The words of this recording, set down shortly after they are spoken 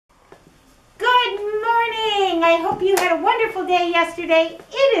I hope you had a wonderful day yesterday.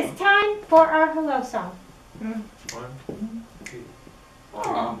 It is time for our hello song. 1, 2, 3.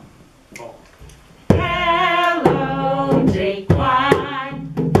 Hello,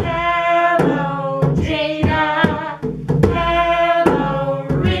 Jaquan. Hello, Jada. Hello,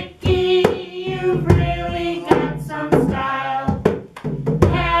 Ricky. You've really got some style.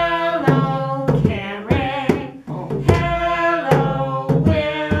 Hello, Cameron. Hello,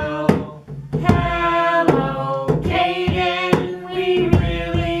 Will. Hello, Kaden. We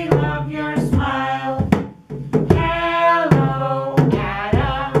really love your smile. Hello,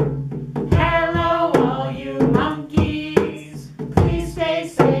 Adam. Hello, all you monkeys. Please stay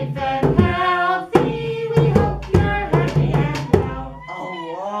safe and healthy. We hope you're happy and well. Oh,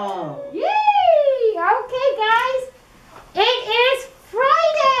 wow. Yay! Okay, guys. It is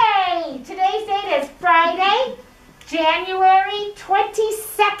Friday. Today's date is Friday, January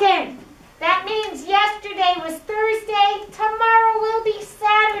 22nd. That means yesterday was Thursday. Tomorrow will be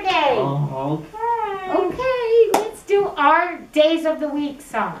Saturday. Oh, okay. Okay, let's do our Days of the Week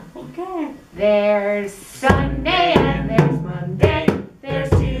song. Okay. There's Sunday and there's Monday. There's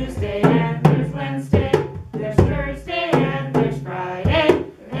Tuesday and there's Wednesday. There's Thursday and there's Friday.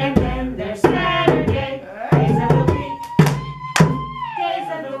 And then there's Saturday. Days of the week. Days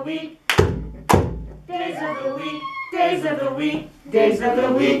of the week. Days of the week. Days of the week. Days of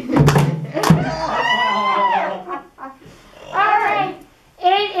the week. All right.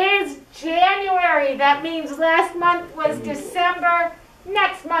 It is January. That means last month was December.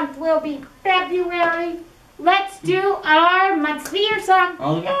 Next month will be February. Let's do our monthly year song.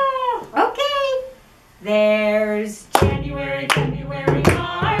 Okay. Okay. There's January, February,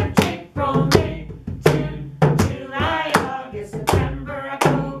 March, April, May, June, July, August, September,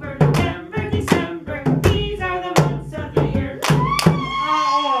 October, November, December. These are the months of the year.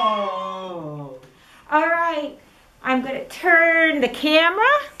 Oh. All right. I'm going to turn the camera.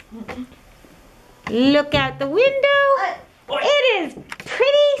 Look out the window. It is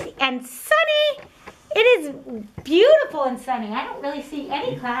pretty and sunny. It is beautiful and sunny. I don't really see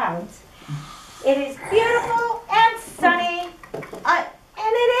any clouds. It is beautiful and sunny. And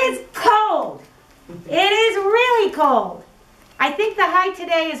it is cold. It is really cold. I think the high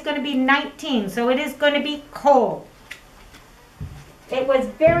today is going to be 19, so it is going to be cold. It was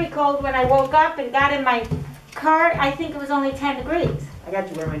very cold when I woke up and got in my car. I think it was only 10 degrees. I got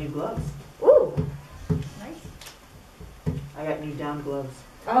to wear my new gloves. Ooh, nice. I got new down gloves.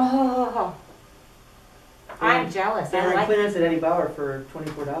 Oh, I'm jealous. They I were in like, clearance at Eddie Bauer for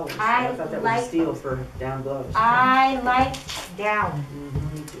 $24. I thought that like- was a steal for down gloves. I like down.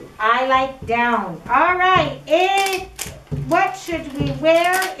 Me too. I like down. All right. What should we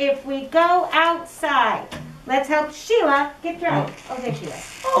wear if we go outside? Let's help Sheila get dressed. Oh, there she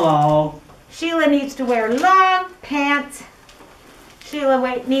is. Hello. Sheila needs to wear long pants.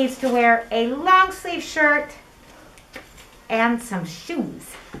 Sheila needs to wear a long sleeve shirt and some shoes.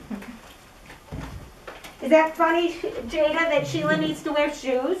 Is that funny, Jada, that Sheila needs to wear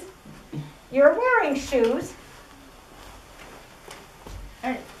shoes? You're wearing shoes.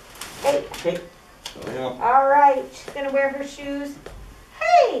 Hey. Hey. All right, she's gonna wear her shoes.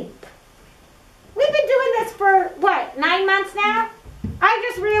 Hey, we've been doing this for what, 9 months now? I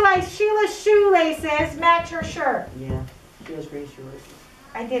just realized Sheila's shoelaces match her shirt. Yeah. She has great shorts.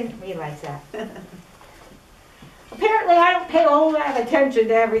 I didn't realize that. Apparently, I don't pay a whole lot of attention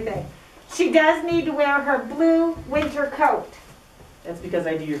to everything. She does need to wear her blue winter coat. That's because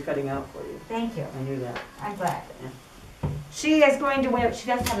I do your cutting out for you. Thank you. I knew that. I'm glad. Yeah. She is going to wear, she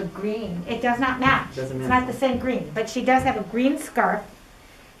does have a green. It does not match. Doesn't It's match. not the same green, but she does have a green scarf.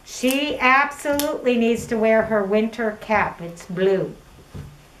 She absolutely needs to wear her winter cap. It's blue.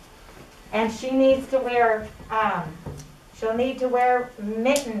 And she needs to wear, she'll need to wear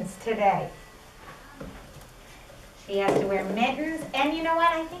mittens today. She has to wear mittens, and you know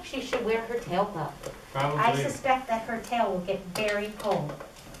what? I think she should wear her tail glove. Probably. I suspect that her tail will get very cold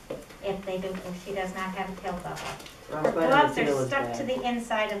if she does not have a tail glove on. Her gloves are stuck to the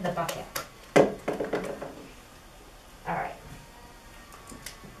inside of the bucket. All right.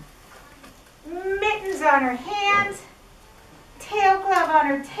 Mittens on her hands, tail glove on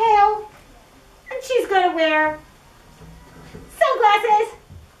her tail, and she's going to wear sunglasses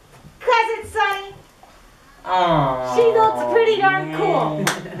because it's sunny. Oh. She looks pretty darn cool.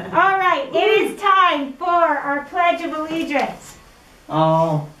 All right, it is time for our Pledge of Allegiance.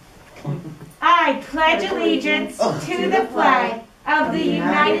 Oh. I pledge allegiance to the flag of the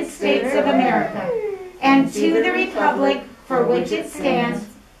United States of America and to the republic for which it stands,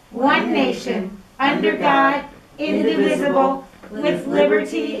 one nation, under God, indivisible, with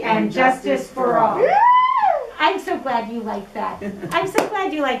liberty and justice for all. I'm so glad you like that. I'm so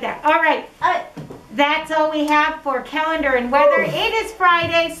glad you like that. All right. That's all we have for calendar and weather. It is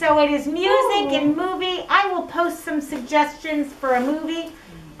Friday, so it is music and movie. I will post some suggestions for a movie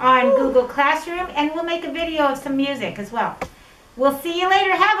on Google Classroom, and we'll make a video of some music as well. We'll see you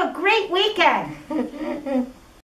later. Have a great weekend.